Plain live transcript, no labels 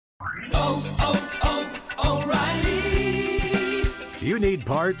O'Reilly. You need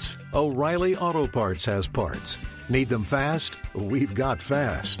parts? O'Reilly Auto Parts has parts. Need them fast? We've got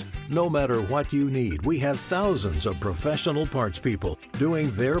fast. No matter what you need, we have thousands of professional parts people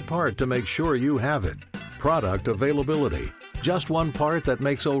doing their part to make sure you have it. Product availability. Just one part that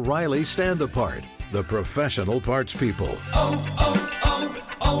makes O'Reilly stand apart. The professional parts people.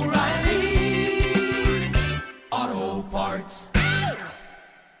 O'Reilly Auto Parts.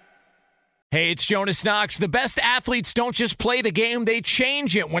 Hey, it's Jonas Knox. The best athletes don't just play the game, they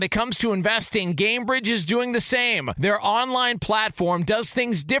change it. When it comes to investing, GameBridge is doing the same. Their online platform does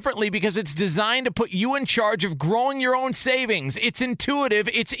things differently because it's designed to put you in charge of growing your own savings. It's intuitive,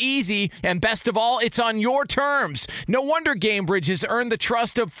 it's easy, and best of all, it's on your terms. No wonder GameBridge has earned the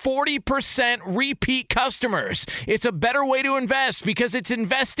trust of 40% repeat customers. It's a better way to invest because it's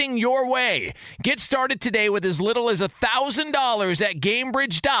investing your way. Get started today with as little as $1,000 at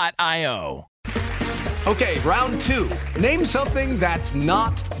GameBridge.io. Okay, round two. Name something that's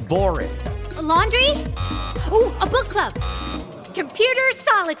not boring. A laundry? Ooh, a book club. Computer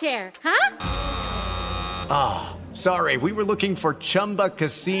solitaire, huh? Ah, sorry, we were looking for Chumba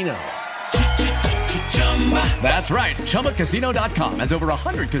Casino. That's right, ChumbaCasino.com has over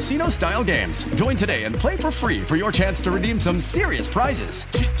 100 casino-style games. Join today and play for free for your chance to redeem some serious prizes.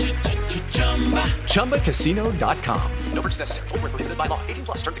 ChumbaCasino.com. No purchase necessary. Void where prohibited by law. 18+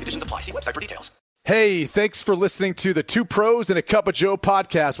 terms and conditions apply. See website for details. Hey, thanks for listening to the Two Pros and a Cup of Joe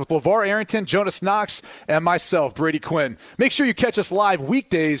podcast with LaVar Arrington, Jonas Knox, and myself, Brady Quinn. Make sure you catch us live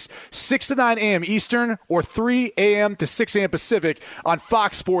weekdays, 6 to 9 a.m. Eastern or 3 a.m. to 6 a.m. Pacific on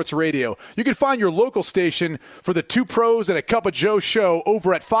Fox Sports Radio. You can find your local station for the Two Pros and a Cup of Joe show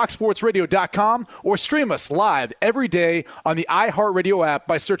over at foxsportsradio.com or stream us live every day on the iHeartRadio app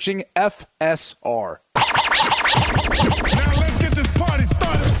by searching FSR. Now let's get this party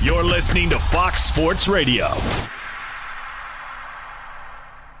started. You're listening to Fox Sports Radio.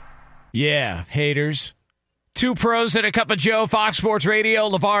 Yeah, haters. Two Pros and a Cup of Joe, Fox Sports Radio,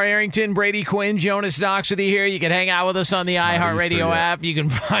 LaVar Arrington, Brady Quinn, Jonas Knox with you here. You can hang out with us on the iHeartRadio app. You can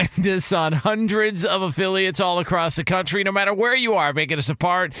find us on hundreds of affiliates all across the country. No matter where you are, making us a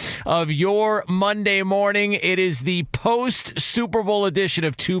part of your Monday morning. It is the post-Super Bowl edition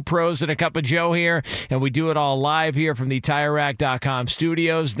of Two Pros and a Cup of Joe here, and we do it all live here from the TireRack.com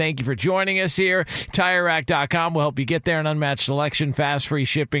studios. Thank you for joining us here. TireRack.com will help you get there. An unmatched selection, fast, free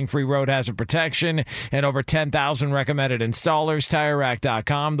shipping, free road hazard protection, and over 10,000 recommended installers.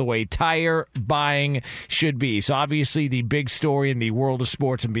 TireRack.com, the way tire buying should be. So obviously the big story in the world of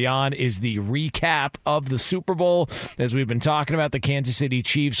sports and beyond is the recap of the Super Bowl. As we've been talking about, the Kansas City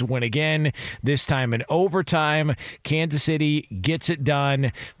Chiefs win again, this time in overtime. Kansas City gets it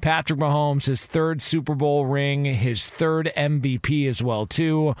done. Patrick Mahomes, his third Super Bowl ring, his third MVP as well,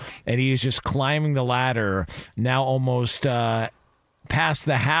 too. And he is just climbing the ladder, now almost past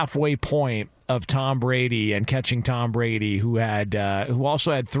the halfway point of Tom Brady and catching Tom Brady, who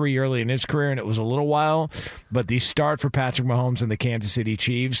also had 3 early in his career, and it was a little while. But the start for Patrick Mahomes and the Kansas City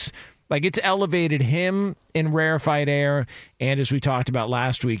Chiefs, like, it's elevated him in rarefied air, and as we talked about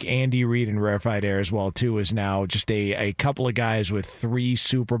last week, Andy Reid in rarefied air as well, too, is now just a couple of guys with 3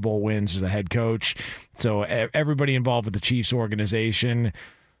 Super Bowl wins as a head coach. So everybody involved with the Chiefs organization,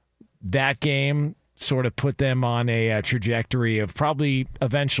 that game sort of put them on a trajectory of probably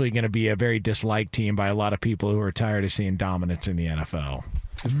eventually going to be a very disliked team by a lot of people who are tired of seeing dominance in the NFL.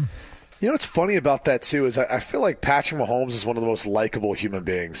 You know what's funny about that, too, is I feel like Patrick Mahomes is one of the most likable human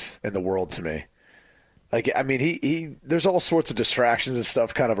beings in the world to me. Like, I mean, he there's all sorts of distractions and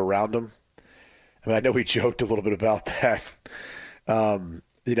stuff kind of around him. I mean, I know he joked a little bit about that,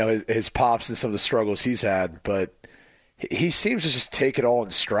 you know, his pops and some of the struggles he's had, but he seems to just take it all in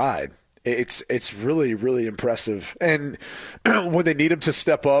stride. It's really, really impressive. And when they need him to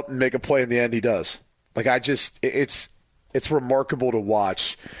step up and make a play in the end, he does. Like, it's remarkable to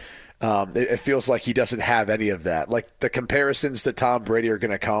watch. It feels like he doesn't have any of that. Like, the comparisons to Tom Brady are going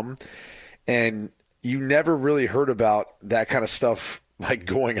to come, and you never really heard about that kind of stuff, like,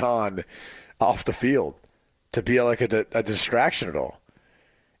 going on off the field to be like a distraction at all.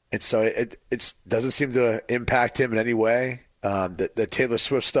 And so it doesn't seem to impact him in any way. The Taylor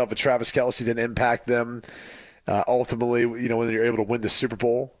Swift stuff with Travis Kelce didn't impact them. Ultimately, you know, when you're able to win the Super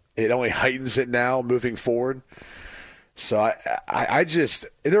Bowl, it only heightens it now moving forward. So I just,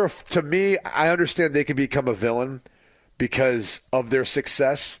 to me, I understand they can become a villain because of their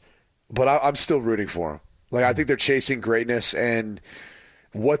success, but I'm still rooting for them. Like, I think they're chasing greatness, and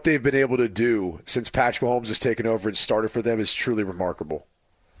what they've been able to do since Patrick Mahomes has taken over and started for them is truly remarkable.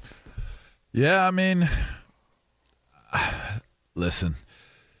 Yeah, I mean, listen,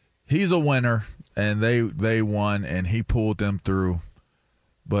 he's a winner, and they won, and he pulled them through.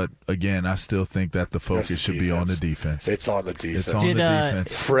 But, again, I still think that the focus should be on the defense. It's on the defense. It's on the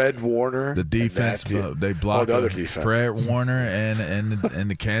defense. Fred Warner. The defense, they blocked the other defense. Fred Warner and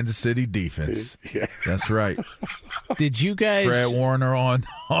the Kansas City defense. Yeah. That's right. Did you guys – Fred Warner on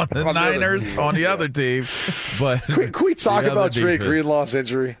the Niners on the other team. But Can we talk about Dre Greenlaw's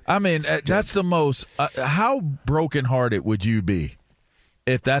injury? I mean, that's the most how brokenhearted would you be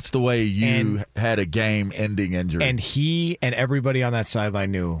if that's the way you had a game-ending injury? And he and everybody on that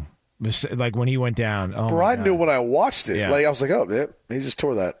sideline knew. Like, when he went down. Oh, Bro, I knew when I watched it. Yeah. Like, I was like, oh, yeah, he just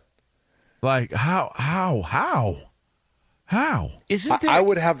tore that. Like, how? Isn't there... I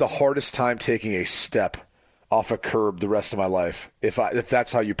would have the hardest time taking a step off a curb the rest of my life if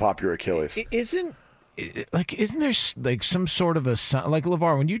that's how you pop your Achilles. Isn't there like some sort of a sign? Like,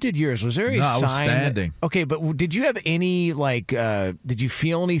 LaVar, when you did yours, was there a sign? No, I was standing. Okay, but did you have any, like, did you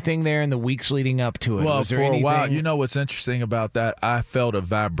feel anything there in the weeks leading up to it? Well, was there for anything? a while, you know what's interesting about that? I felt a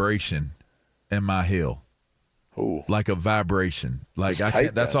vibration in my heel. Ooh. Like a vibration. Like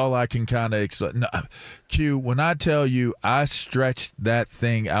that's then. all I can kind of explain. No, Q, when I tell you I stretched that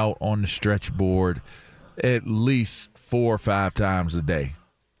thing out on the stretch board at least 4 or 5 times a day.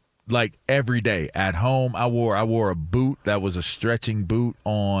 Like every day at home, I wore a boot that was a stretching boot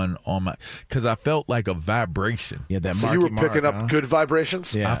on my, because I felt like a vibration. Yeah, that. So you were picking up good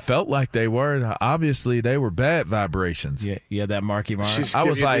vibrations. Yeah, I felt like they were. Obviously, they were bad vibrations. Yeah, that Marky Mark. I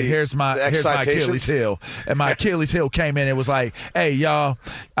was like, here's my Achilles heel, and my Achilles heel came in. It was like, hey y'all,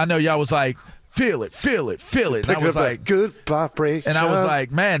 I know y'all was like, feel it. And I was like, good vibration. And I was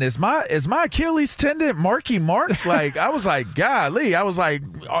like, man, is my Achilles tendon Marky Mark? Like, I was like, golly. I was like,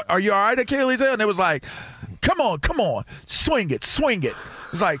 are you all right, Achilles? And it was like, come on, swing it.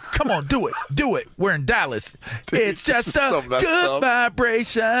 It's like, come on, do it. We're in Dallas. It's just a good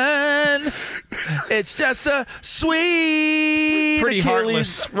vibration. It's just a sweet Pretty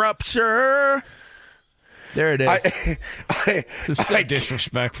Achilles rupture. There it is. It's so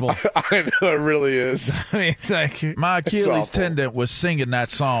disrespectful. I know it really is. I mean, like, my Achilles tendon was singing that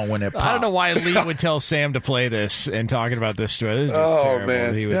song when it popped. I don't know why Lee would tell Sam to play this and talking about this story. This is just terrible.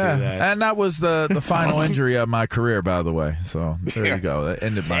 Man. He would do that. And that was the final injury of my career, by the way. So there you go. That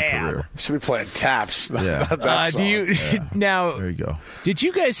ended my career. Should be playing taps. Yeah. Now, there you go. Did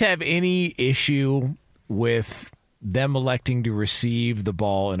you guys have any issue with them electing to receive the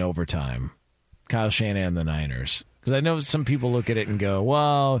ball in overtime? Kyle Shanahan and the Niners, because I know some people look at it and go,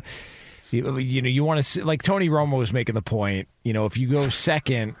 well, you want to see, like Tony Romo was making the point, if you go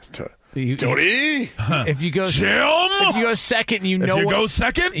second, Tony, if you go second, you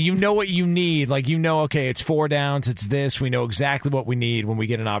know what you need. Like, okay, it's 4 downs, it's this. We know exactly what we need when we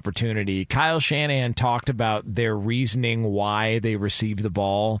get an opportunity. Kyle Shanahan talked about their reasoning why they received the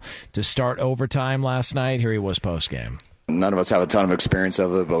ball to start overtime last night. Here he was post game. None of us have a ton of experience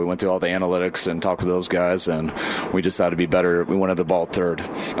of it, but we went through all the analytics and talked to those guys, and we just thought it'd be better. We wanted the ball third.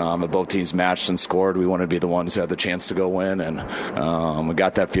 If both teams matched and scored, we wanted to be the ones who had the chance to go win, and we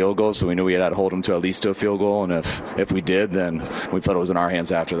got that field goal, so we knew we had to hold them to at least to a field goal, and if we did, then we thought it was in our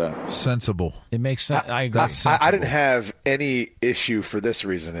hands after that. Sensible. It makes sense. I agree. I didn't have any issue for this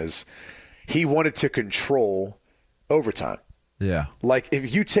reason is he wanted to control overtime. Yeah. Like,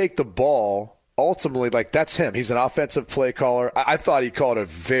 if you take the ball – ultimately, like, that's him. He's an offensive play caller. I thought he called a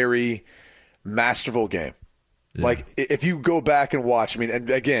very masterful game. Yeah. Like, if you go back and watch, I mean, and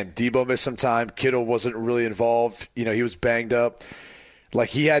again, Debo missed some time. Kittle wasn't really involved. He was banged up.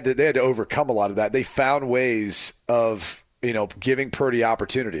 Like, they had to overcome a lot of that. They found ways of, giving Purdy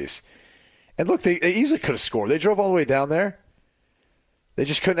opportunities. And look, they easily could have scored. They drove all the way down there. They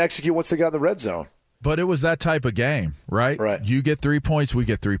just couldn't execute once they got in the red zone. But it was that type of game, right? Right. You get 3 points, we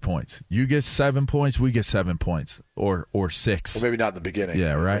get 3 points. You get 7 points, we get 7 points, or 6. Well, maybe not in the beginning.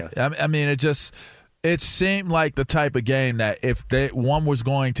 Yeah, right. Yeah. I mean, it seemed like the type of game that if one was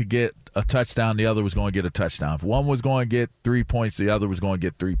going to get a touchdown, the other was going to get a touchdown. If one was going to get 3 points, the other was going to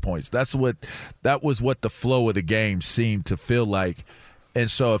get 3 points. That was what the flow of the game seemed to feel like.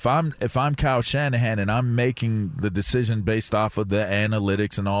 And so if I'm Kyle Shanahan and I'm making the decision based off of the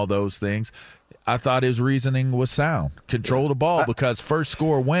analytics and all those things, I thought his reasoning was sound. Control the ball because first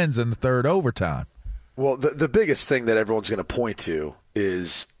score wins in the third overtime. Well, the biggest thing that everyone's going to point to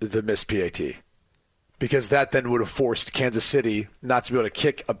is the missed PAT, because that then would have forced Kansas City not to be able to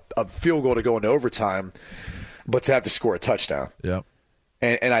kick a field goal to go into overtime, but to have to score a touchdown. Yep.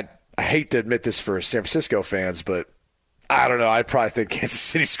 And I hate to admit this for San Francisco fans, but I don't know. I probably think Kansas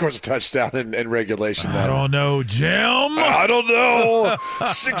City scores a touchdown in regulation. I don't know, Jim. I don't know.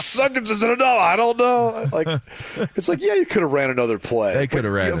 6 seconds isn't enough. I don't know. It's like, yeah, you could have ran another play. They could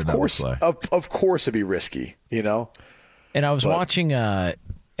have ran another play. Of course, it'd be risky, you know. And I was watching.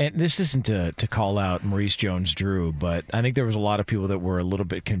 And this isn't to call out Maurice Jones-Drew, but I think there was a lot of people that were a little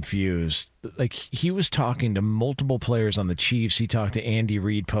bit confused. Like, he was talking to multiple players on the Chiefs. He talked to Andy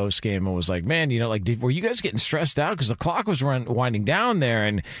Reid post-game and was like, man, were you guys getting stressed out? Because the clock was winding down there,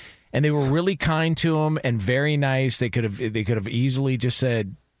 and they were really kind to him and very nice. They could have easily just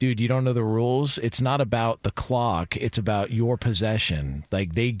said, dude, you don't know the rules. It's not about the clock. It's about your possession.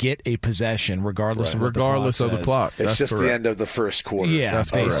 Like, they get a possession regardless of what the clock says. It's just correct. The end of the first quarter. Yeah, that's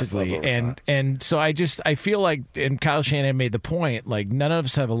basically. And so I feel like, and Kyle Shanahan made the point, like, none of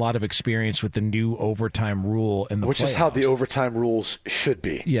us have a lot of experience with the new overtime rule in the Which playoffs. is how the overtime rules should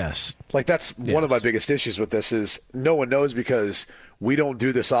be. Yes. Like, that's one of my biggest issues with this is no one knows because we don't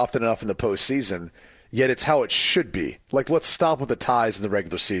do this often enough in the postseason. Yet it's how it should be. Like, let's stop with the ties in the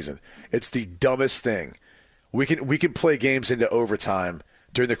regular season. It's the dumbest thing. We can play games into overtime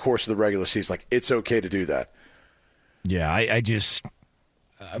during the course of the regular season. Like, it's okay to do that. Yeah, I just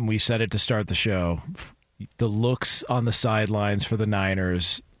we said it to start the show. The looks on the sidelines for the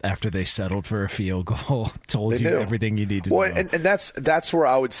Niners after they settled for a field goal told you everything you need to know. And that's where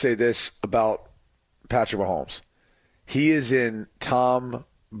I would say this about Patrick Mahomes. He is in Tom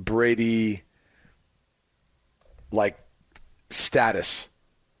Brady status,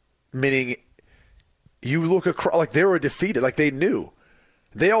 meaning you look across, like they were defeated, like they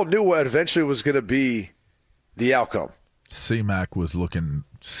all knew what eventually was going to be the outcome. C-Mac was looking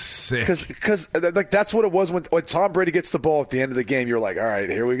sick because that's what it was when Tom Brady gets the ball at the end of the game. You're like, all right,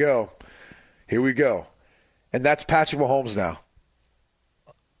 here we go, and that's Patrick Mahomes now.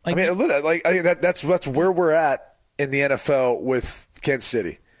 That's where we're at in the NFL with Kansas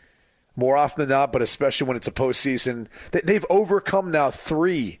City. More often than not, but especially when it's a postseason. They've overcome now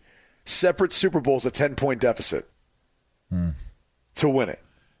 3 separate Super Bowls, a 10-point deficit to win it.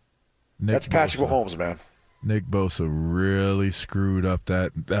 That's Patrick Mahomes, man. Nick Bosa really screwed up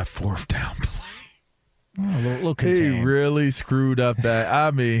that 4th down play. A little contained. He really screwed up that.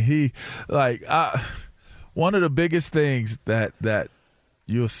 I mean, one of the biggest things that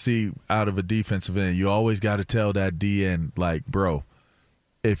you'll see out of a defensive end, you always got to tell that D end, like, bro,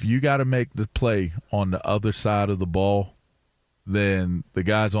 if you got to make the play on the other side of the ball, then the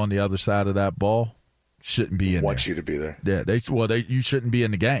guys on the other side of that ball shouldn't be in there. Want you to be there. Yeah, you shouldn't be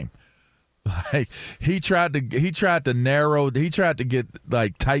in the game. Like, he tried to get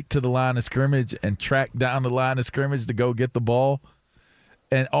like tight to the line of scrimmage and track down the line of scrimmage to go get the ball,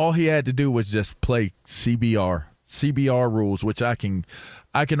 and all he had to do was just play CBR rules, which I can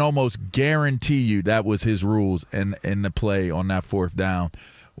almost guarantee you that was his rules in the play on that 4th down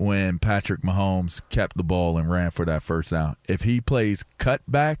when Patrick Mahomes kept the ball and ran for that 1st down. If he plays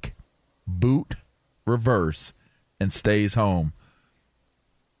cutback, boot, reverse, and stays home,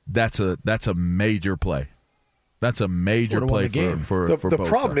 that's a major play. That's a major play for the Bosa.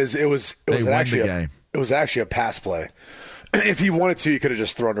 problem is it was actually a pass play. If he wanted to, he could have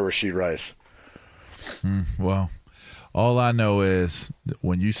just thrown to Rashee Rice. Well, all I know is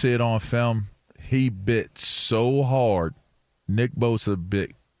when you see it on film, he bit so hard. Nick Bosa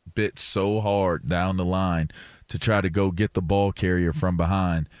bit so hard down the line to try to go get the ball carrier from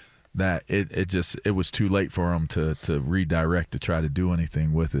behind that it was too late for him to redirect to try to do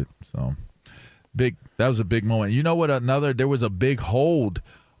anything with it. So that was a big moment. You know what? There was a big hold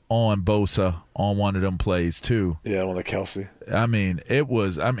on Bosa on one of them plays too. Yeah, on the Kelsey. I mean, he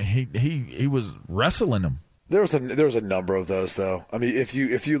was wrestling him. There was a number of those though. I mean, if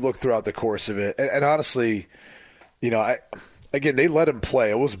you look throughout the course of it, and honestly, again, they let him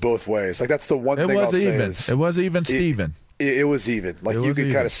play. It was both ways. Like, that's the one thing I'll say is it was even, Steven. It was even. Like, you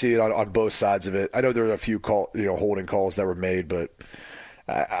could kind of see it on both sides of it. I know there were a few holding calls that were made, but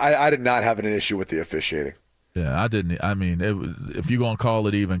I did not have an issue with the officiating. Yeah, I didn't. I mean, if you're gonna call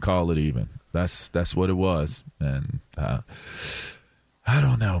it even, call it even. That's what it was. And I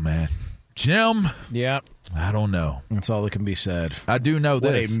don't know, man. Jim. Yeah. I don't know. That's all that can be said. I do know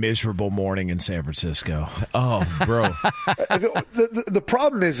this. What a miserable morning in San Francisco. Oh, bro. The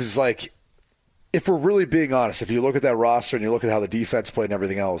problem is like, if we're really being honest, if you look at that roster and you look at how the defense played and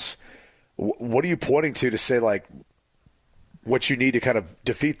everything else, what are you pointing to say, like, what you need to kind of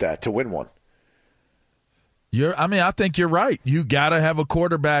defeat that, to win one? I think you're right. You got to have a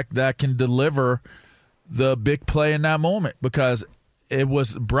quarterback that can deliver the big play in that moment, because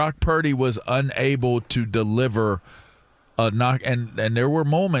Brock Purdy was unable to deliver a knock, and there were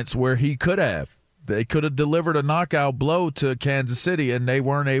moments where he could have. they could have delivered a knockout blow to Kansas City, and they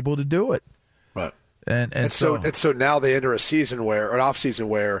weren't able to do it. Right. And so now they enter an off season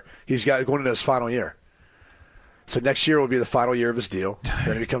where he's got going into his final year. So next year will be the final year of his deal.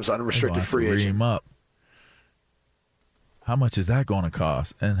 Then he becomes unrestricted free agent. Him up. How much is that going to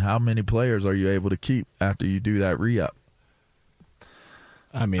cost? And how many players are you able to keep after you do that re-up?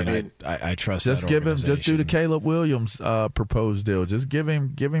 I mean, I trust. Just do the Caleb Williams proposed deal. Just give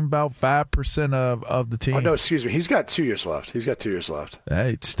him about 5% of the team. Oh no, excuse me. He's got 2 years left.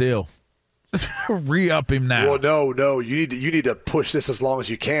 Hey, still re-up him now. Well, no. You need to push this as long as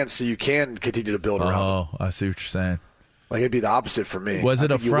you can, so you can continue to build around. Oh, I see what you're saying. Like it'd be the opposite for me. Was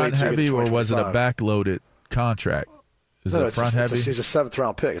it a front heavy or was it a back-loaded contract? Is it front heavy? He's a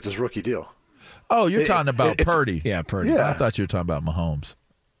 7th-round pick. It's his rookie deal. Oh, you're talking about Purdy. Yeah, Purdy. Yeah. I thought you were talking about Mahomes.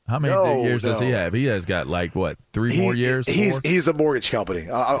 How many years does he have? He has got like what, 3 more years? He's a mortgage company.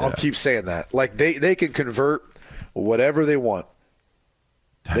 I'll keep saying that. Like they can convert whatever they want.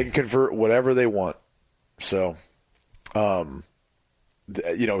 They can convert whatever they want. So,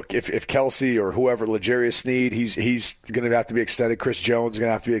 if Kelsey or whoever, L'Jarius Sneed, he's going to have to be extended. Chris Jones is going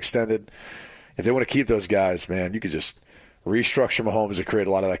to have to be extended. If they want to keep those guys, man, you could just restructure Mahomes to create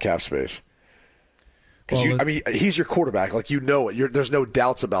a lot of that cap space. Because he's your quarterback. Like, it. There's no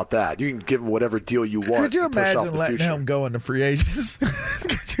doubts about that. You can give him whatever deal you want. Could you imagine letting him go into free agency?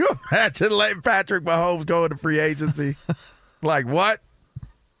 Could you imagine letting Patrick Mahomes go into free agency? Like what?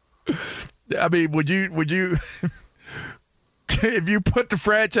 I mean, would you if you put the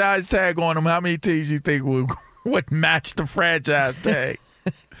franchise tag on him, how many teams you think would match the franchise tag?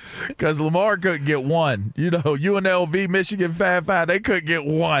 Because Lamar couldn't get one. UNLV, Michigan, Fab Five, they couldn't get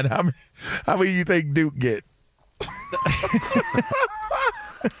one. How many you think Duke get?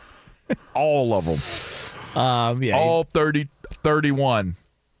 All of them. All 31.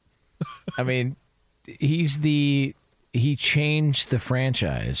 I mean, he changed the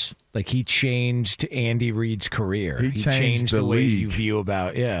franchise. Like, he changed Andy Reid's career. He changed the way league. you view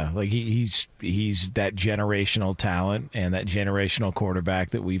about like he's that generational talent and that generational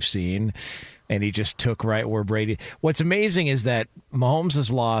quarterback that we've seen, and he just took right where Brady. What's amazing is that Mahomes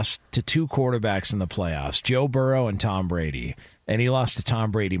has lost to 2 quarterbacks in the playoffs, Joe Burrow and Tom Brady, and he lost to Tom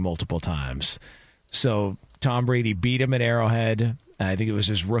Brady multiple times. So Tom Brady beat him at Arrowhead. I think it was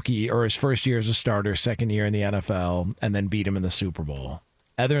his rookie or his first year as a starter, second year in the NFL, and then beat him in the Super Bowl.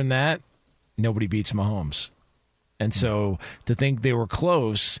 Other than that, nobody beats Mahomes. And so to think they were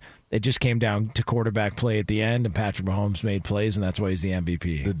close, it just came down to quarterback play at the end, and Patrick Mahomes made plays, and that's why he's the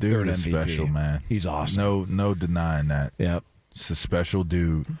MVP. The dude is special, man. He's awesome. No denying that. Yep. It's a special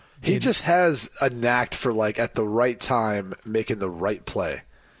dude. He just has a knack for, like, at the right time, making the right play,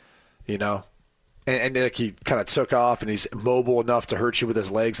 And like, he kind of took off, and he's mobile enough to hurt you with his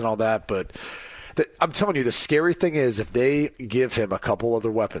legs and all that. But I'm telling you, the scary thing is if they give him a couple other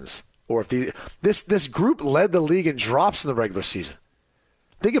weapons, or if this group led the league in drops in the regular season.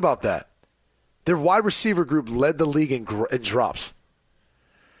 Think about that. Their wide receiver group led the league in drops.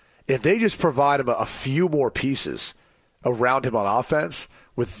 If they just provide him a few more pieces around him on offense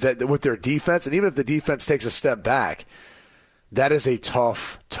with their defense, and even if the defense takes a step back, that is a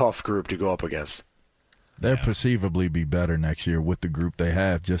tough group to go up against. They'll perceivably be better next year with the group they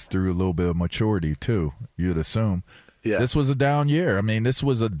have, just through a little bit of maturity, too, you'd assume. Yeah. This was a down year. I mean, this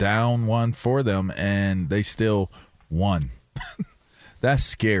was a down one for them, and they still won. That's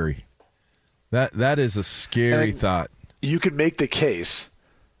scary. That is a scary thought. You could make the case.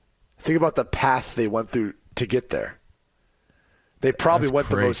 Think about the path they went through to get there. They probably went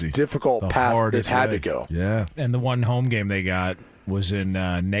the most difficult path they've had to go. Yeah. And the one home game they got was in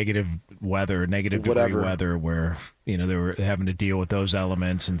negative degree weather, where they were having to deal with those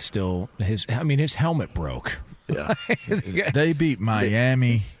elements, and still his helmet broke. Yeah. They beat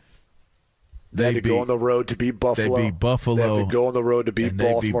Miami. They had to go on the road to beat Buffalo. They beat Buffalo. They have to go on the road to beat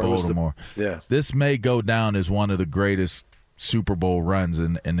Baltimore. Yeah. This may go down as one of the greatest Super Bowl runs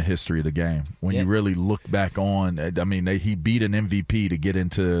in the history of the game. When you really look back on, I mean, he beat an MVP to get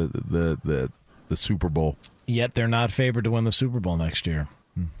into the Super Bowl. Yet they're not favored to win the Super Bowl next year.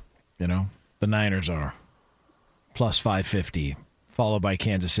 The Niners are plus 550, followed by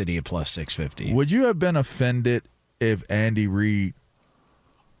Kansas City at plus 650. Would you have been offended if Andy Reid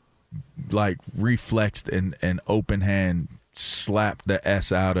reflexed and open hand slapped the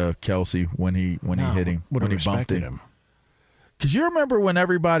S out of Kelsey when he hit him, when he bumped him? Because you remember when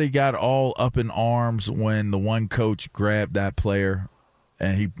everybody got all up in arms when the one coach grabbed that player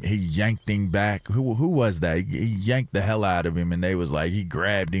and he yanked him back. Who was that? He yanked the hell out of him, and they was like, he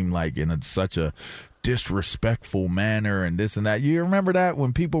grabbed him like in such a disrespectful manner and this and that. You remember that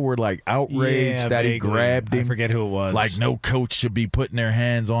when people were like outraged that he grabbed him? I forget who it was. Like no coach should be putting their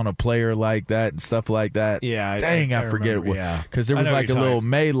hands on a player like that and stuff like that. Yeah, I forget it was. Because there was like a little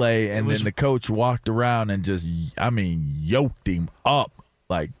melee, and then the coach walked around and just, yoked him up,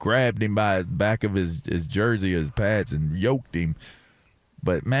 like grabbed him by the back of his jersey, his pads, and yoked him.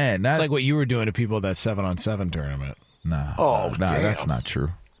 But man, that's like what you were doing to people at that 7-on-7 tournament. Nah, that's not true.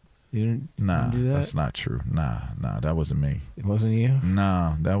 You didn't do that? That's not true. Nah, that wasn't me. It wasn't you?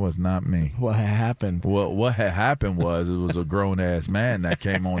 No, that was not me. What had happened? Well, what had happened was it was a grown-ass man that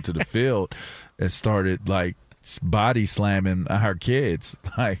came onto the field and started, like, body slamming our kids.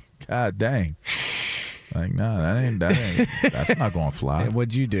 Like, God dang. Like, no, that's not going to fly. And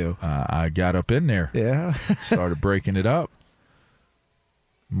what'd you do? I got up in there. Yeah? Started breaking it up.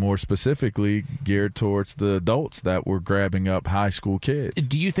 More specifically geared towards the adults that were grabbing up high school kids.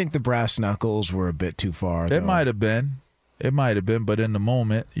 Do you think the brass knuckles were a bit too far? It might have been. But in the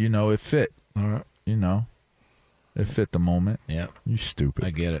moment, it fit. All right. It fit the moment. Yeah. You stupid. I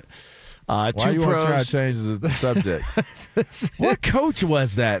get it. Why you want to try to change the subject? What coach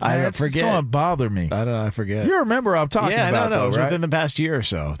was that, man? I forget. It's going to bother me. I don't know. I forget. You remember what I'm talking about, though, it was right? within the past year or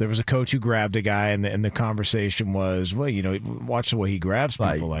so. There was a coach who grabbed a guy, and the conversation was, well, watch the way he grabs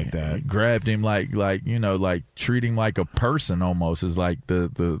people like that. He grabbed him like treat him like a person almost is like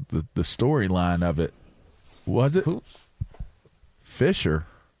the storyline of it. Was it? Who? Fisher.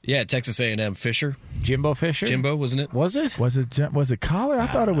 Yeah, Texas A&M Fisher. Jimbo Fisher? Jimbo, wasn't it? Was it? Was it Collar? I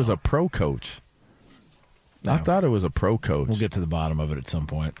thought it was a pro coach. No. I thought it was a pro coach. We'll get to the bottom of it at some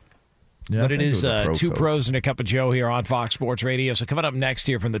point. Yeah, but it is Two Pros and a Cup of Joe here on Fox Sports Radio. So coming up next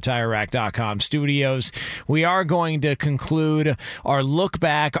here from the TireRack.com studios, we are going to conclude our look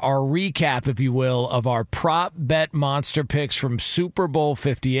back, our recap, if you will, of our prop bet monster picks from Super Bowl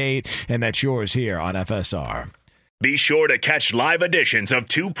 58, and that's yours here on FSR. Be sure to catch live editions of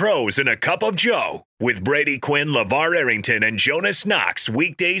Two Pros and a Cup of Joe with Brady Quinn, LaVar Arrington, and Jonas Knox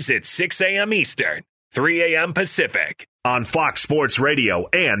weekdays at 6 a.m. Eastern, 3 a.m. Pacific on Fox Sports Radio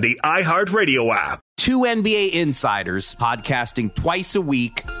and the iHeartRadio app. Two NBA insiders podcasting twice a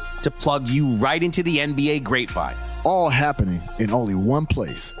week to plug you right into the NBA grapevine. All happening in only one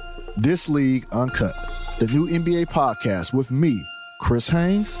place. This League Uncut, the new NBA podcast with me, Chris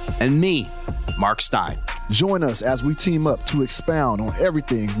Haynes, and me, Mark Stein. Join us as we team up to expound on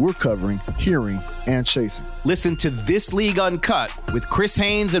everything we're covering, hearing, and chasing. Listen to This League Uncut with Chris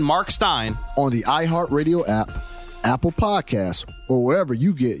Haynes and Mark Stein on the iHeartRadio app, Apple Podcasts, or wherever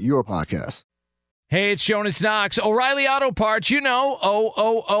you get your podcasts. Hey, it's Jonas Knox. O'Reilly Auto Parts,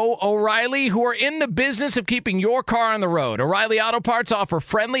 O'Reilly, who are in the business of keeping your car on the road. O'Reilly Auto Parts offer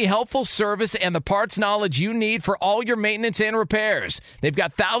friendly, helpful service and the parts knowledge you need for all your maintenance and repairs. They've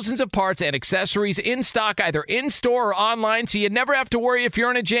got thousands of parts and accessories in stock, either in-store or online, so you never have to worry if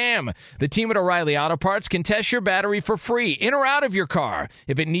you're in a jam. The team at O'Reilly Auto Parts can test your battery for free, in or out of your car.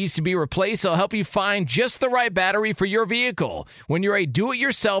 If it needs to be replaced, they'll help you find just the right battery for your vehicle. When you're a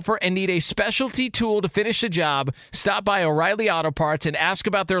do-it-yourselfer and need a specialty tool to finish the job, stop by O'Reilly Auto Parts and ask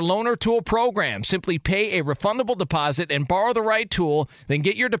about their loaner tool program. Simply pay a refundable deposit and borrow the right tool, then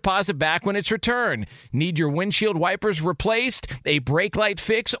get your deposit back when it's returned. Need your windshield wipers replaced, a brake light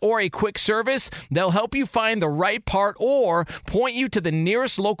fix, or a quick service? They'll help you find the right part or point you to the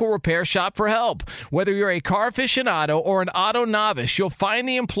nearest local repair shop for help. Whether you're a car aficionado or an auto novice, you'll find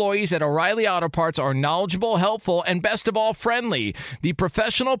the employees at O'Reilly Auto Parts are knowledgeable, helpful, and best of all, friendly. The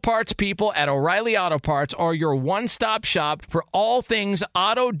professional parts people at O'Reilly Auto Parts are your one-stop shop for all things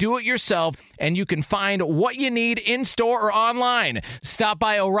auto do-it-yourself, and you can find what you need in-store or online. Stop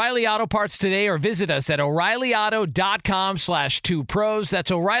by O'Reilly Auto Parts today or visit us at O'ReillyAuto.com/2pros.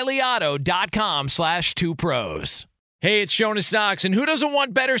 That's O'ReillyAuto.com/2pros. Hey, it's Jonas Knox, and who doesn't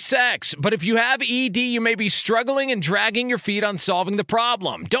want better sex? But if you have ED, you may be struggling and dragging your feet on solving the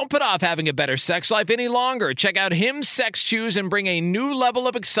problem. Don't put off having a better sex life any longer. Check out Hims Sex Chews and bring a new level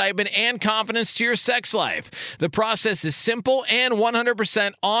of excitement and confidence to your sex life. The process is simple and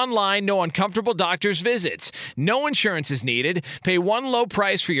 100% online, no uncomfortable doctor's visits. No insurance is needed. Pay one low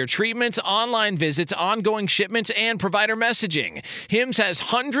price for your treatments, online visits, ongoing shipments, and provider messaging. Hims has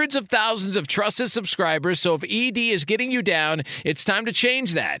hundreds of thousands of trusted subscribers, so if ED is getting you down. It's time to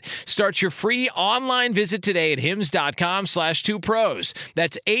change that. Start your free online visit today at hims.com/2pros.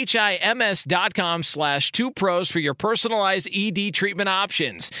 That's HIMS.com/2pros for your personalized ED treatment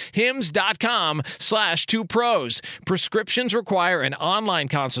options. hims.com/2pros. Prescriptions require an online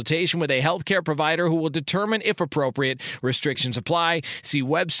consultation with a healthcare provider who will determine if appropriate. Restrictions apply. See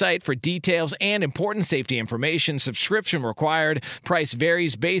website for details and important safety information. Subscription required. Price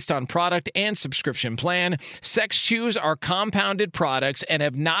varies based on product and subscription plan. Sex chews are compounded products and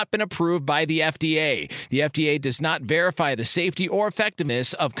have not been approved by the FDA. The FDA does not verify the safety or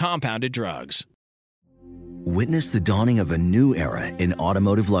effectiveness of compounded drugs. Witness the dawning of a new era in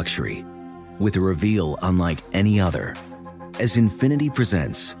automotive luxury with a reveal unlike any other as Infiniti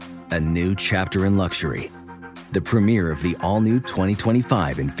presents a new chapter in luxury, the premiere of the all-new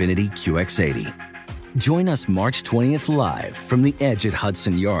 2025 Infiniti QX80. Join us March 20th live from the Edge at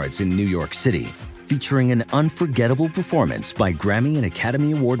Hudson Yards in New York City, featuring an unforgettable performance by Grammy and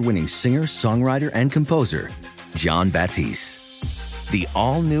Academy Award-winning singer, songwriter, and composer, Jon Batiste. The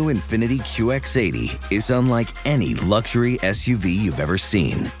all-new Infiniti QX80 is unlike any luxury SUV you've ever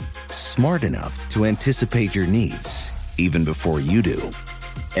seen. Smart enough to anticipate your needs, even before you do.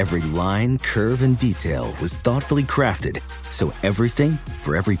 Every line, curve, and detail was thoughtfully crafted, so everything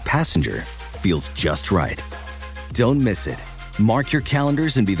for every passenger feels just right. Don't miss it. Mark your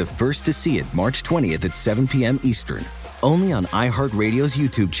calendars and be the first to see it March 20th at 7 p.m. Eastern, only on iHeartRadio's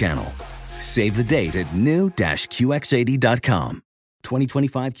YouTube channel. Save the date at new-QX80.com.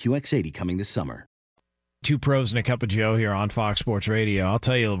 2025 QX80 coming this summer. Two Pros and a Cup of Joe here on Fox Sports Radio. I'll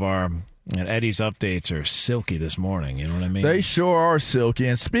tell you, LaVar, and Eddie's updates are silky this morning. You know what I mean? They sure are silky.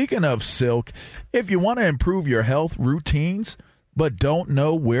 And speaking of silk, if you want to improve your health routines but don't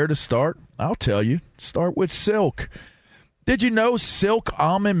know where to start, I'll tell you, start with Silk. Did you know Silk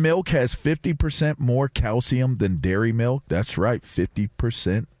almond milk has 50% more calcium than dairy milk? That's right,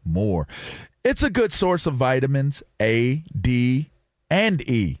 50% more. It's a good source of vitamins A, D, and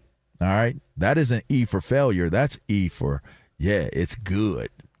E. All right? That isn't E for failure. That's E for, yeah, it's good.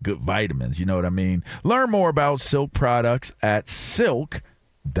 Good vitamins. You know what I mean? Learn more about Silk products at silk.com.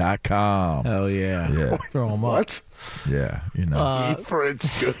 Oh, yeah. Throw them up. What? Yeah, you know. E for it's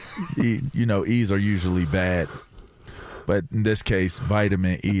good. You know, E's are usually bad. But in this case,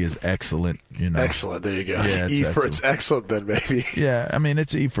 vitamin E is excellent. You know, excellent. There you go. Yeah, E for it's excellent, then maybe. Yeah, I mean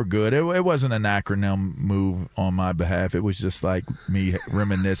it's E for good. It wasn't an acronym move on my behalf. It was just like me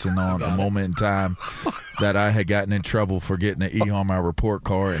reminiscing on a moment in time that I had gotten in trouble for getting an E on my report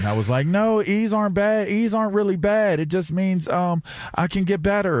card, and I was like, "No, E's aren't bad. E's aren't really bad. It just means I can get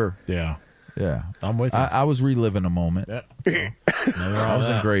better." Yeah. Yeah, I'm with you. I was reliving a moment. Yeah. I was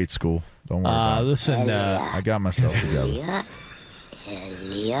in grade school. Don't worry about listen, it. I got myself together.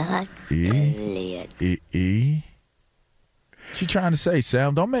 E. What you trying to say,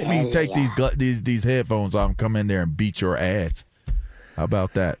 Sam? Don't make me take these headphones off and come in there and beat your ass. How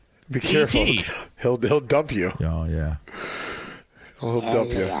about that? Be careful. He'll dump you. Oh, yeah. He'll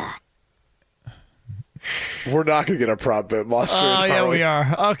dump you. We're not going to get a prop bet, Monster. Oh, yeah, we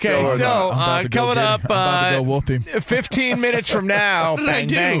are. Okay, so coming up, 15 minutes from now,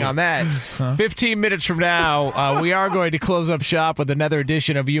 bang on that. 15 minutes from now, we are going to close up shop with another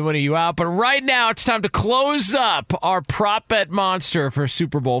edition of You In or You Out. But right now, it's time to close up our prop bet monster for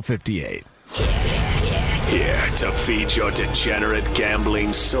Super Bowl 58. Here to feed your degenerate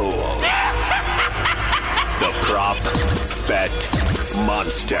gambling soul. The prop bet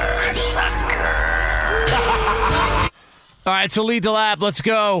monster. All right, so lead the lap. Let's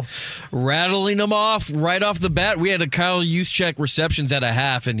go. Rattling them off right off the bat. We had a Kyle Juszczyk receptions at a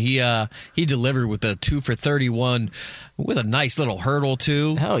half, and he delivered with a 2 for 31 with a nice little hurdle,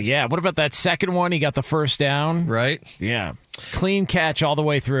 too. Hell, yeah. What about that second one? He got the first down. Right. Yeah. Clean catch all the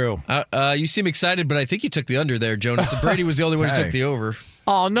way through. You seem excited, but I think you took the under there, Jonas. Brady was the only one who took the over.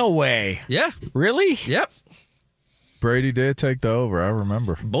 Oh, no way. Yeah. Really? Yep. Brady did take the over. I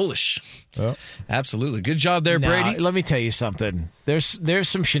remember. Bullish. Yep. Absolutely. Good job there, Brady. Let me tell you something. There's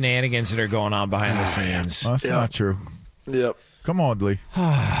some shenanigans that are going on behind the scenes. That's not true. Yep. Come on, Lee.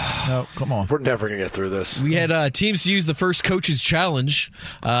 No, come on. We're never going to get through this. We had teams use the first coach's challenge.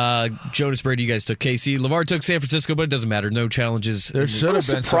 Jonas, Brady, you guys took KC. LaVar took San Francisco, but it doesn't matter. No challenges. There should have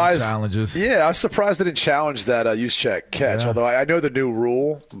been some challenges. Yeah, I was surprised they didn't challenge that Juszczyk catch, although I know the new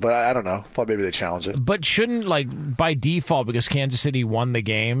rule, but I don't know. Thought maybe they challenge it. But shouldn't, by default, because Kansas City won the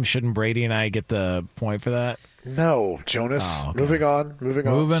game, shouldn't Brady and I get the point for that? No, Jonas. Oh, okay. Moving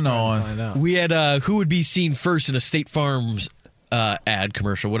on. We had who would be seen first in a State Farm's ad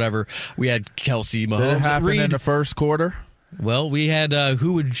commercial, whatever. We had Kelsey Mahomes. Did it happen in the first quarter? Well, we had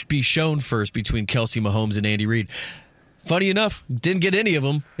who would be shown first between Kelsey Mahomes and Andy Reid. Funny enough, didn't get any of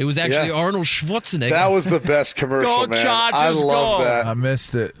them. It was actually Arnold Schwarzenegger. That was the best commercial, man. I love that. I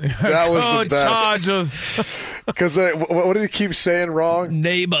missed it. That was the best. Chargers. Because what did he keep saying wrong?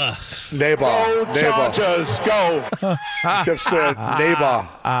 Neighbor. Go Chargers, go. He kept saying neighbor,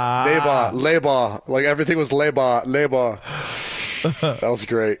 labor. Like everything was labor. That was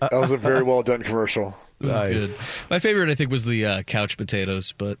great. That was a very well done commercial. It was good. My favorite, I think, was the couch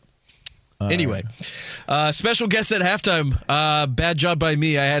potatoes, but... Anyway, special guest at halftime. Bad job by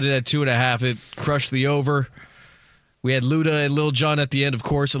me. I had it at 2.5. It crushed the over. We had Luda and Lil Jon at the end, of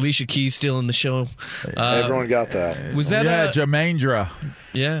course. Alicia Keys still in the show. Everyone got that. Was that Jermaindra?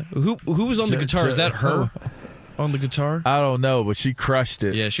 Yeah. Who was on the guitar? Is that her on the guitar? I don't know, but she crushed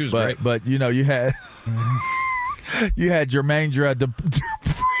it. Yeah, she was great. But you had Jermaindra.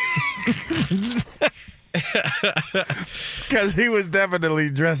 Because he was definitely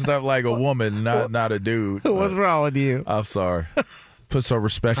dressed up like a woman, not a dude. What's wrong with you? I'm sorry. Put some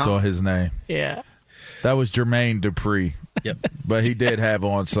respect on his name. Yeah. That was Jermaine Dupri. Yep. But he did have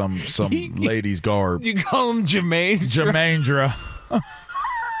on some ladies' garb. You call him Jermaine? Jermaindra.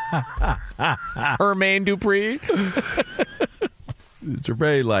 Hermaine Dupri?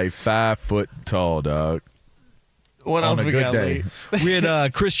 Jermaine like 5 foot tall, dog. What else we got? We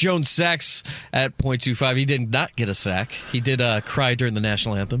had Chris Jones sacks at .25. He did not get a sack. He did cry during the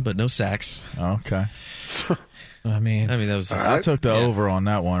national anthem, but no sacks. Okay. I mean, that was. I took the over on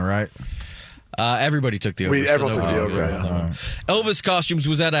that one, right? Everybody took the over. Everyone took the over. Elvis costumes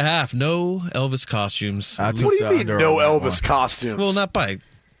was at 1/2. No Elvis costumes. What do you mean no Elvis costumes? Well, not by.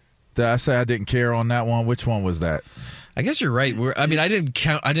 Did I say I didn't care on that one? Which one was that? I guess you're right. I didn't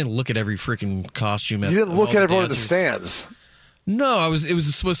count. I didn't look at every freaking costume. You didn't look at everyone in the stands. No, it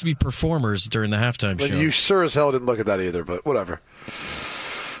was supposed to be performers during the halftime show. You sure as hell didn't look at that either. But whatever.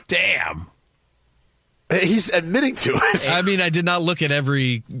 Damn. He's admitting to it. I mean, I did not look at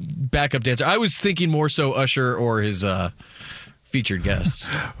every backup dancer. I was thinking more so Usher or his featured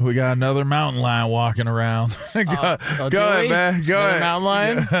guests. We got another mountain lion walking around. Go ahead, man. Go ahead. Mountain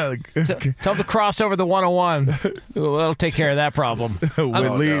lion? Tell him to cross over the 101. That'll take care of that problem.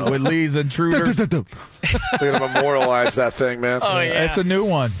 with Lee's intruders. They're going to memorialize that thing, man. Oh, yeah. It's a new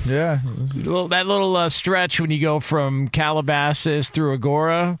one. Yeah. That little stretch when you go from Calabasas through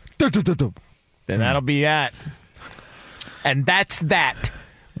Agora. Then that'll be that. And that's that.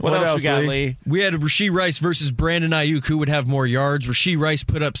 What else we got, Lee? We had Rashee Rice versus Brandon Ayuk. Who would have more yards? Rashee Rice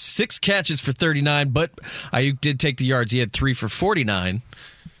put up 6 catches for 39, but Ayuk did take the yards. He had 3 for 49.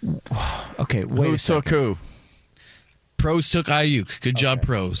 Okay, wait Who a second. took who? Pros took Ayuk. Good job,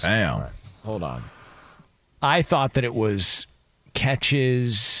 Pros. Damn. Right. Hold on. I thought that it was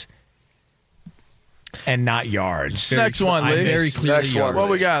catches and not yards. Next one, Lee. Very clearly Next one. What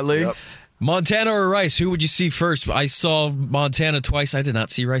we got, Lee? Yep. Montana or Rice? Who would you see first? I saw Montana twice. I did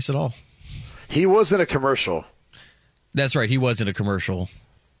not see Rice at all. He was in a commercial. That's right. He was in a commercial.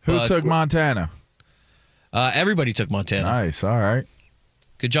 Who took Montana? Everybody took Montana. Nice. All right.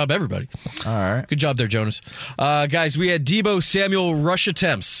 Good job, everybody. All right. Good job there, Jonas. Guys, we had Debo Samuel rush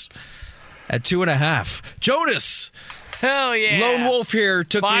attempts at 2.5. Jonas! Hell yeah. Lone Wolf here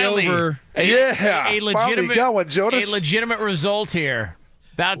took Finally. the over. A Finally legitimate, got one, Jonas. a legitimate result here.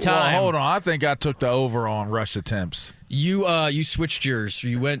 About time. Well, hold on. I think I took the over on rush attempts. You switched yours.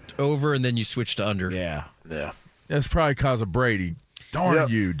 You went over and then you switched to under. Yeah. That's probably because of Brady. Darn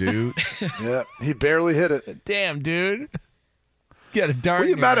you, dude. Yeah, he barely hit it. Damn, dude. You got a darn. What are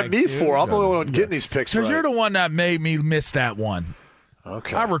you mad at me for? I'm the only one getting these picks right. Because you're the one that made me miss that one.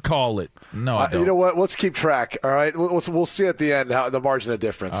 Okay. I recall it. No, I don't. You know what? Let's keep track, all right? We'll see at the end how the margin of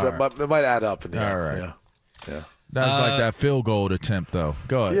difference. It might add up in the end. All right. Yeah. That was like that field goal attempt, though.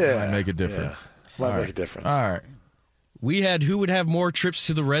 Go ahead. Yeah. Might make a difference. Yeah. Might make a difference. All right. We had who would have more trips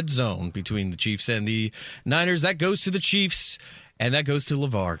to the red zone between the Chiefs and the Niners. That goes to the Chiefs, and that goes to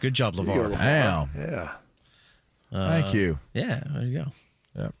LaVar. Good job, LaVar. Damn. Yeah. Thank you. Yeah, there you go.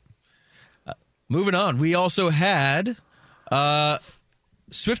 Yep. Moving on, we also had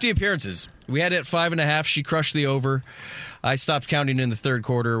Swiftie appearances. We had it at 5.5. She crushed the over. I stopped counting in the third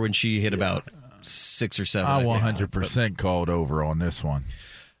quarter when she hit about 6 or 7. I 100% called over on this one.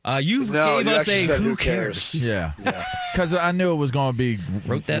 You gave us a who cares. Yeah. Because I knew it was going to be.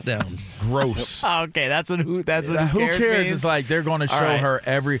 Wrote that down. Gross. Okay, that's what who cares means? Is like they're going to show right. her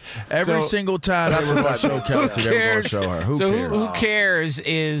every single time they were going to show Kelsey. They were going to show her. Who cares? Who cares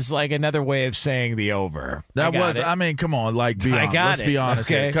is like another way of saying the over. I mean, come on, like be honest. Let's be honest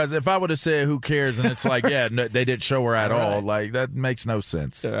here. Because if I would have said who cares and it's like, yeah, no, they didn't show her at all, like that makes no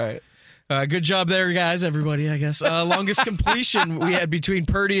sense. All right. Good job there, guys, everybody, I guess. Longest completion we had between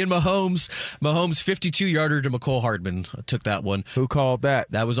Purdy and Mahomes. Mahomes, 52-yarder to McCole Hardman. took that one. Who called that?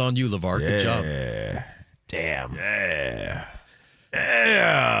 That was on you, LaVar. Good job. Damn.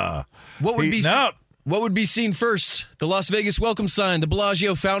 Yeah. What would be seen first? The Las Vegas welcome sign, the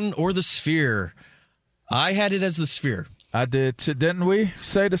Bellagio fountain, or the Sphere? I had it as the Sphere. I did. Didn't we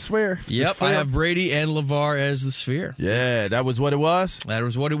say the Sphere? Yep, Sphere? I have Brady and LaVar as the Sphere. Yeah, that was what it was? That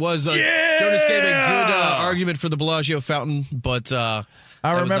was what it was. Jonas gave a good argument for the Bellagio fountain, but I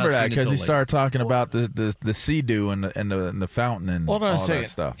remember that because he started talking about the sea-dew and the fountain and all that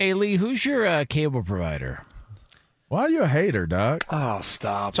stuff. Hey, Lee, who's your cable provider? Why are you a hater, Doug? Oh,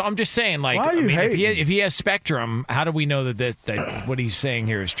 stop. So I'm just saying, like, Why are you hating? if he has Spectrum, how do we know that what he's saying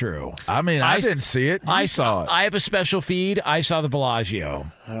here is true? I mean, I didn't see it. I saw it. I have a special feed. I saw the Bellagio.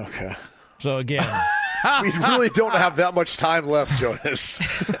 Okay. So, again... We really don't have that much time left, Jonas.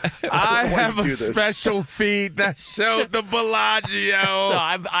 I have a special feed that showed the Bellagio. So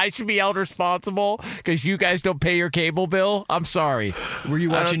I should be held responsible because you guys don't pay your cable bill? I'm sorry. Were you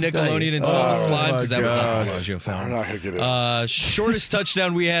watching Nickelodeon and saw the slime? Because that was not the Bellagio fountain. I'm not going to get it. Shortest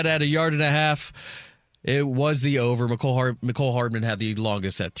touchdown we had at 1.5 yards. It was the over. McCole Hardman had the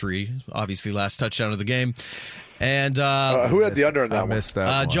longest at 3. Obviously, last touchdown of the game. And who had the under on that one?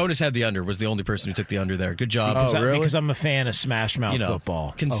 That Jonas had the under. Was the only person who took the under there. Good job. Really? Because I'm a fan of Smash Mouth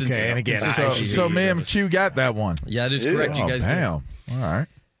football. Okay, and again, so me and Q got that one. Yeah, that is correct. You guys did. All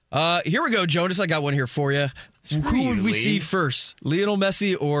right. Here we go, Jonas. I got one here for you. Who would we see first, Lionel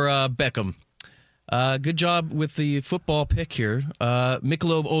Messi or Beckham? Good job with the football pick here.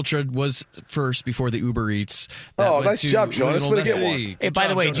 Michelob Ultra was first before the Uber Eats. Nice job, Jonas. Way to get one. Hey, by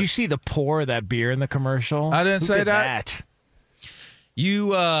the way, did you see the pour of that beer in the commercial? I didn't say did that.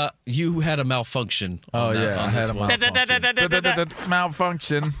 You had a malfunction. I had a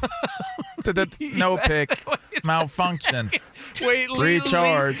malfunction. No pick. Malfunction. Wait,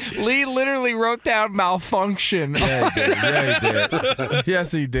 Recharge. Lee literally wrote down malfunction. Yeah, he did.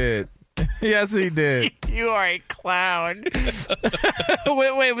 Yes, he did. Yes, he did. You are a clown.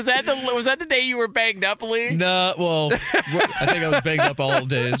 wait, was that the day you were banged up, Lee? No, well, I think I was banged up all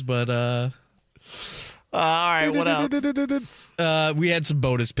days, but all right, what else? We had some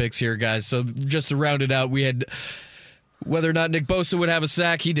bonus picks here, guys. So just to round it out, we had whether or not Nick Bosa would have a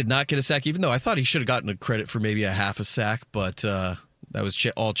sack. He did not get a sack, even though I thought he should have gotten a credit for maybe a half a sack, but that was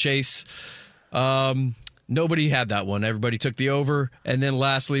all Chase. Nobody had that one. Everybody took the over. And then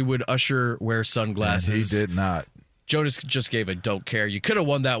lastly, would Usher wear sunglasses? And he did not. Jonas just gave a don't care. You could have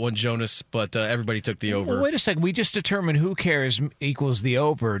won that one, Jonas, but everybody took the over. Well, wait a second. We just determined who cares equals the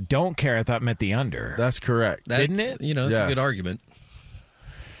over. Don't care, I thought, meant the under. That's correct. Didn't it? It's a good argument.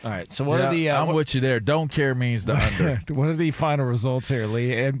 All right, so what are the... I'm with you there. Don't care means the under. What are the final results here,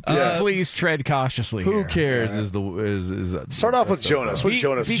 Lee? And please tread cautiously. Who cares is Start off with Jonas. What's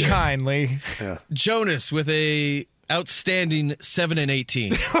Jonas? Be kind, Lee. Yeah. Jonas with a outstanding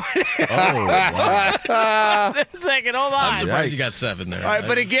 7-18. wow. A second, hold on. I'm surprised you got 7 there. All right,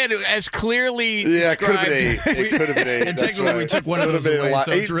 but again, as clearly it could have described... been 8. It could have been 8. And technically we took one of those away,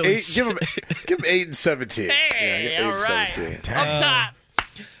 so it's really... Give him 8 and 17. Hey, all right. 17. Up top.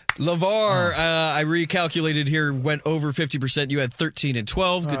 LaVar, I recalculated here, went over 50%. You had 13 and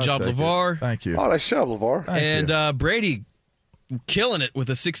 12. Good job, LaVar. Thank you. Oh, nice job, LaVar. And Brady killing it with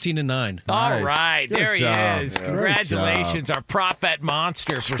a 16 and 9. All right, Good there job. he is. Yeah. Congratulations, our prop bet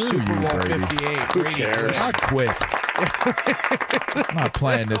monster for Screw Super you, Bowl Brady. 58. Who Brady cares? I quit. I'm not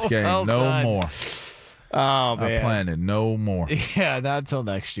playing this game Well no done. more. Oh, man. I'm playing it no more. Yeah, not until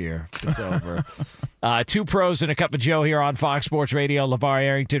next year. It's over. 2 pros and a cup of Joe here on Fox Sports Radio. LaVar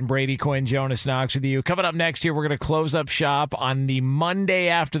Arrington, Brady Quinn, Jonas Knox with you. Coming up next year, we're going to close up shop on the Monday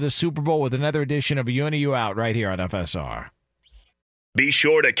after the Super Bowl with another edition of You In, You Out right here on FSR. Be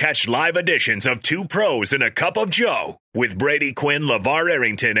sure to catch live editions of 2 Pros and a Cup of Joe with Brady Quinn, LaVar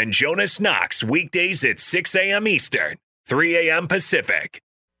Arrington, and Jonas Knox weekdays at 6 a.m. Eastern, 3 a.m. Pacific.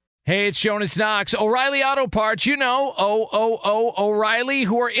 Hey, it's Jonas Knox. O'Reilly Auto Parts, you know, O'Reilly,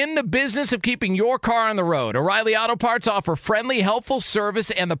 who are in the business of keeping your car on the road. O'Reilly Auto Parts offer friendly, helpful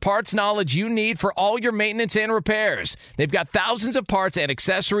service and the parts knowledge you need for all your maintenance and repairs. They've got thousands of parts and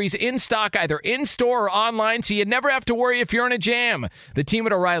accessories in stock, either in-store or online, so you never have to worry if you're in a jam. The team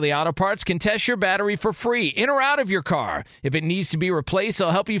at O'Reilly Auto Parts can test your battery for free, in or out of your car. If it needs to be replaced, they'll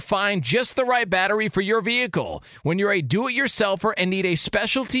help you find just the right battery for your vehicle. When you're a do-it-yourselfer and need a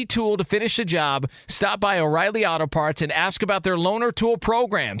specialty tool to finish the job, stop by O'Reilly Auto Parts and ask about their loaner tool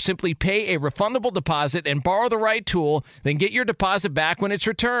program. Simply pay a refundable deposit and borrow the right tool, then get your deposit back when it's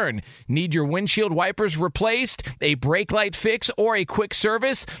returned. Need your windshield wipers replaced, a brake light fix, or a quick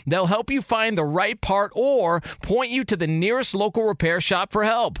service? They'll help you find the right part or point you to the nearest local repair shop for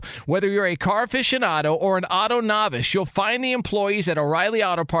help. Whether you're a car aficionado or an auto novice, you'll find the employees at O'Reilly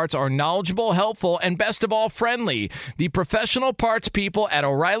Auto Parts are knowledgeable, helpful, and best of all, friendly. The professional parts people at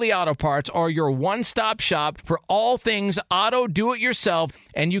O'Reilly Auto Parts are your one-stop shop for all things auto do-it-yourself,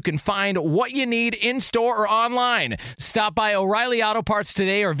 and you can find what you need in-store or online. Stop by O'Reilly Auto Parts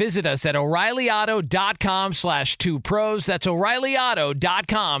today or visit us at O'ReillyAuto.com/2pros. That's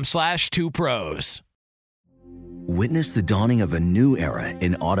O'ReillyAuto.com/2pros. Witness the dawning of a new era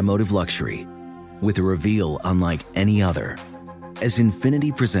in automotive luxury with a reveal unlike any other as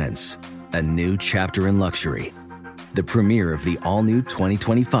Infiniti presents a new chapter in luxury, the premiere of the all-new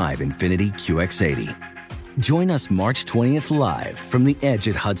 2025 Infiniti QX80. Join us March 20th live from the Edge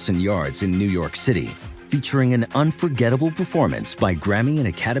at Hudson Yards in New York City, featuring an unforgettable performance by Grammy and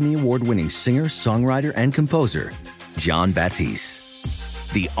Academy Award-winning singer, songwriter, and composer, Jon Batiste.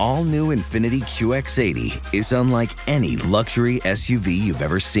 The all-new Infiniti QX80 is unlike any luxury SUV you've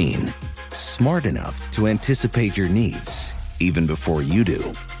ever seen. Smart enough to anticipate your needs, even before you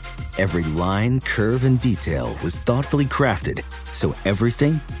do. Every line, curve, and detail was thoughtfully crafted, so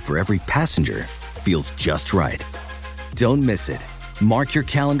everything for every passenger feels just right. Don't miss it. Mark your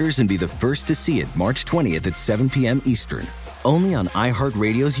calendars and be the first to see it March 20th at 7 p.m. Eastern, only on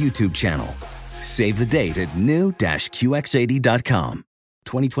iHeartRadio's YouTube channel. Save the date at new-QX80.com.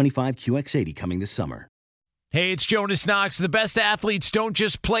 2025 QX80 coming this summer. Hey, it's Jonas Knox. The best athletes don't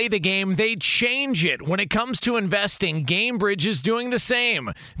just play the game, they change it. When it comes to investing, GameBridge is doing the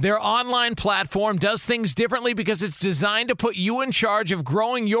same. Their online platform does things differently because it's designed to put you in charge of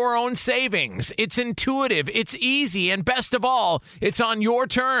growing your own savings. It's intuitive, it's easy, and best of all, it's on your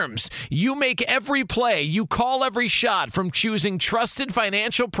terms. You make every play, you call every shot, from choosing trusted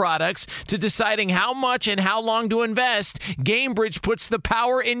financial products to deciding how much and how long to invest. GameBridge puts the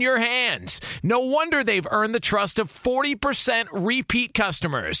power in your hands. No wonder they've earned the trust of 40% repeat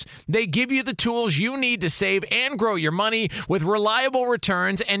customers. They give you the tools you need to save and grow your money with reliable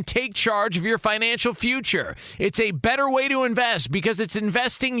returns and take charge of your financial future. It's a better way to invest because it's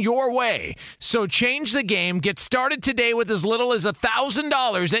investing your way. So change the game. Get started today with as little as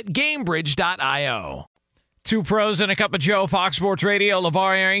 $1,000 at GameBridge.io. Two pros and a cup of Joe, Fox Sports Radio.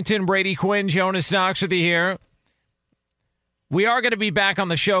 LaVar Arrington, Brady Quinn, Jonas Knox with you here. We are going to be back on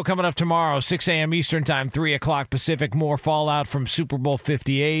the show coming up tomorrow, 6 a.m. Eastern Time, 3 o'clock Pacific. More fallout from Super Bowl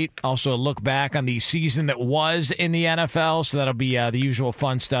 58. Also a look back on the season that was in the NFL. So that'll be the usual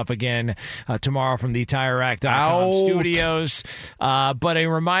fun stuff again tomorrow from the TireRack.com studios. But a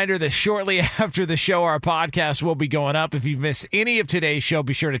reminder that shortly after the show, our podcast will be going up. If you've missed any of today's show,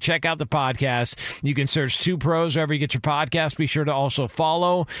 be sure to check out the podcast. You can search Two Pros wherever you get your podcast. Be sure to also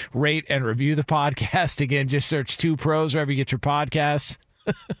follow, rate, and review the podcast. Again, just search Two Pros wherever you get your podcast.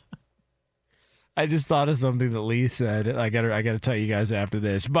 I just thought of something that Lee said. I gotta tell you guys after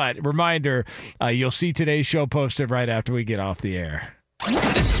this. But reminder, you'll see today's show posted right after we get off the air.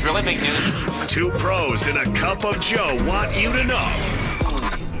 This is really big news. Two pros and a cup of Joe want you to know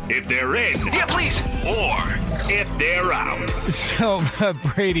if they're in. Yeah, please. Or if they're out. So,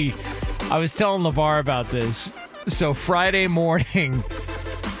 Brady, I was telling LaVar about this. So Friday morning,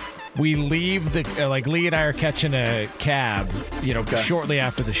 we leave Lee and I are catching a cab, shortly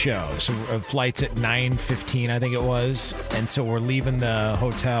after the show. So flight's at 9:15, I think it was. And so we're leaving the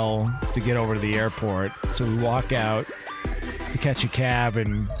hotel to get over to the airport. So we walk out to catch a cab,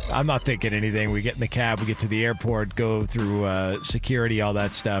 and I'm not thinking anything. We get in the cab, we get to the airport, go through security, all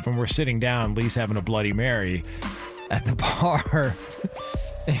that stuff. And we're sitting down. Lee's having a Bloody Mary at the bar.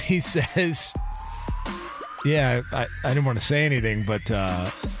 And he says, yeah, I didn't want to say anything, but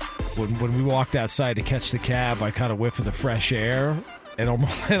when we walked outside to catch the cab, I caught a whiff of the fresh air and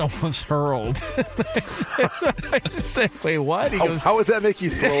almost hurled. I said, wait, what? He goes, how would that make you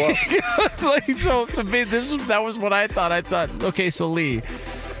throw up? That was what I thought. I thought, okay, so Lee,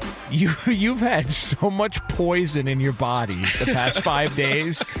 you've had so much poison in your body the past 5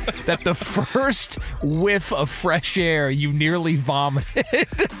 days that the first whiff of fresh air, you nearly vomited.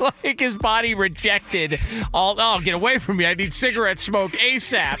 Like his body rejected all. Oh, get away from me! I need cigarette smoke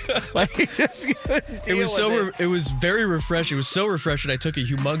ASAP. Like it was very refreshing. It was so refreshing. I took a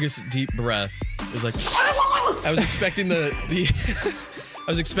humongous deep breath. It was like I was expecting I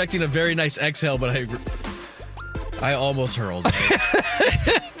was expecting a very nice exhale, but I almost hurled.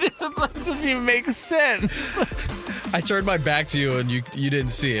 Did even make sense. I turned my back to you and you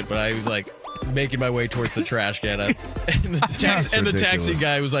didn't see it, but I was like making my way towards the trash can. And the taxi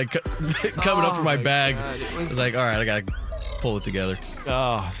guy was like coming up for my bag. I was like, all right, I got to pull it together.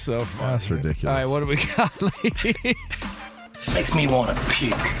 Oh, so funny. That's ridiculous. All right, what do we got, Lee? Makes me want to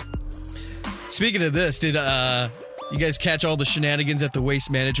puke. Speaking of this, did you guys catch all the shenanigans at the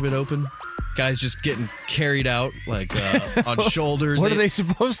Waste Management Open? Guys just getting carried out like on shoulders. What are they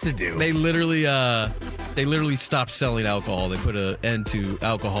supposed to do? They literally stopped selling alcohol. They put an end to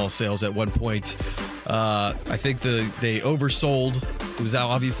alcohol sales at one point. I think they oversold. It was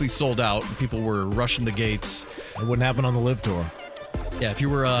obviously sold out. People were rushing the gates. It wouldn't happen on the Live Tour. Yeah, if you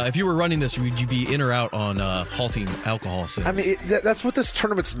were running this, would you be in or out on halting alcohol sales? I mean, that's what this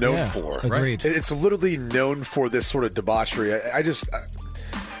tournament's known for. Agreed. Right? It's literally known for this sort of debauchery.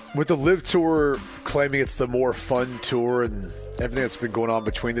 With the Live Tour claiming it's the more fun tour and everything that's been going on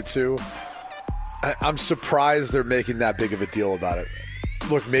between the two, I'm surprised they're making that big of a deal about it.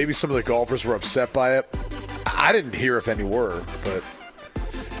 Look, maybe some of the golfers were upset by it. I didn't hear if any were, but...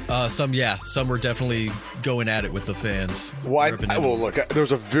 Some were definitely going at it with the fans. Look, there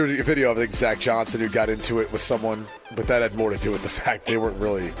was a video of, I think, Zach Johnson who got into it with someone, but that had more to do with the fact they weren't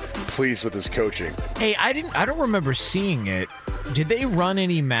really pleased with his coaching. Hey, I don't remember seeing it. Did they run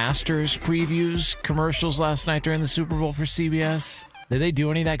any Masters previews commercials last night during the Super Bowl for CBS? Did they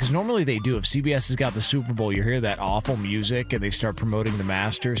do any of that? Because normally they do. If CBS has got the Super Bowl, you hear that awful music and they start promoting the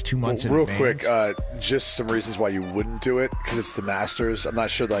Masters 2 months in advance. Real quick, just some reasons why you wouldn't do it, because it's the Masters. I'm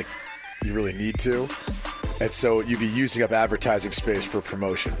not sure you really need to. And so you'd be using up advertising space for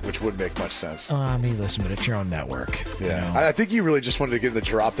promotion, which wouldn't make much sense. I mean, listen, but it's your own network. Yeah. You know? I think you really just wanted to get the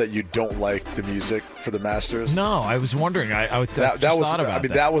drop that you don't like the music for the Masters. No, I was wondering. I thought about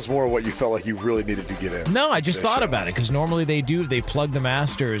that. That was more what you felt like you really needed to get in. No, I just thought about it, because normally they plug the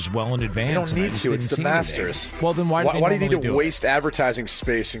Masters well in advance. They don't need to. It's the Masters. Anything. Well, then why do you need to waste advertising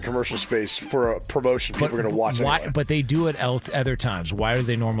space and commercial space for a promotion people are going to watch anyway? But they do it other times. Why do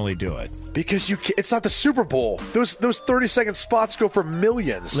they normally do it? Because it's not the Super Bowl. Those 30-second spots go for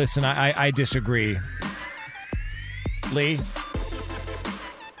millions. Listen, I disagree. Lee?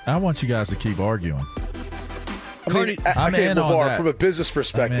 I want you guys to keep arguing. I'm in on that. From a business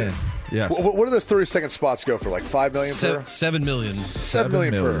perspective. Yes. What do those 30-second spots go for? Like $5 million per? $7 million. $7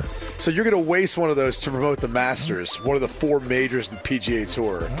 million per. So you're going to waste one of those to promote the Masters, one of the 4 majors in the PGA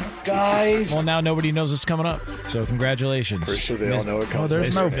Tour. Guys. Well, now nobody knows what's coming up. So congratulations. Pretty sure they all know it comes.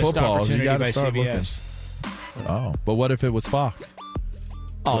 There's no football. You got to start looking. CBS. Oh, but what if it was Fox?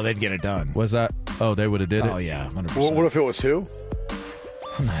 Oh, they'd get it done. Was that? Oh, they would have did it? Oh, yeah, 100%. Well, what if it was who?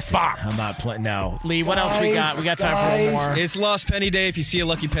 Fox. I'm not playing. No. Lee, what else we got? We got time for one more. It's Lost Penny Day. If you see a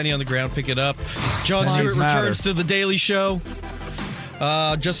lucky penny on the ground, pick it up. Jon Stewart returns to The Daily Show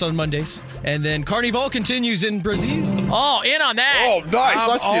just on Mondays. And then Carnival continues in Brazil. Oh, in on that. Oh, nice.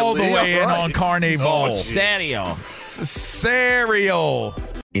 I'm all the way in on Carnival. Oh, Serio.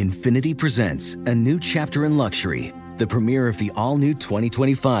 Infinity presents a new chapter in luxury, the premiere of the all-new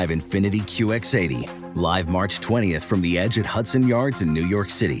 2025 Infinity QX80, live March 20th from the Edge at Hudson Yards in New York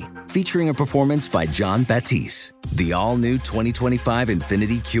City, featuring a performance by John Batiste. The all-new 2025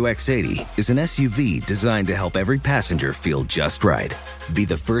 Infinity QX80 is an SUV designed to help every passenger feel just right. Be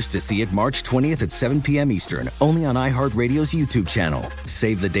the first to see it March 20th at 7 p.m. Eastern, only on iHeartRadio's YouTube channel.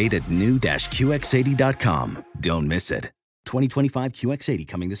 Save the date at new-QX80.com. Don't miss it. 2025 QX80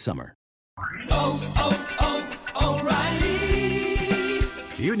 coming this summer. O'Reilly.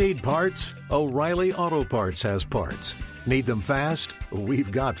 You need parts? O'Reilly Auto Parts has parts. Need them fast?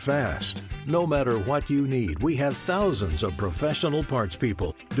 We've got fast. No matter what you need, we have thousands of professional parts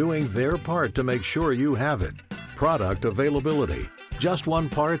people doing their part to make sure you have it. Product availability. Just one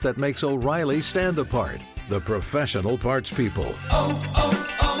part that makes O'Reilly stand apart. The professional parts people.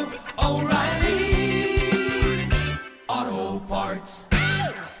 O'Reilly Auto Parts.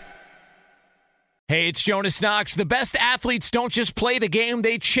 Hey, it's Jonas Knox. The best athletes don't just play the game,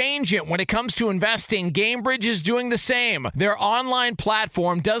 they change it. When it comes to investing, GameBridge is doing the same. Their online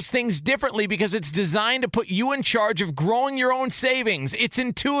platform does things differently because it's designed to put you in charge of growing your own savings. It's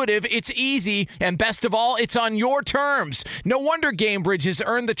intuitive, it's easy, and best of all, it's on your terms. No wonder GameBridge has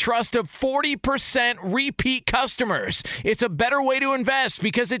earned the trust of 40% repeat customers. It's a better way to invest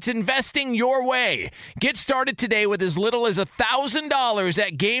because it's investing your way. Get started today with as little as $1,000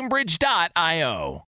 at GameBridge.io.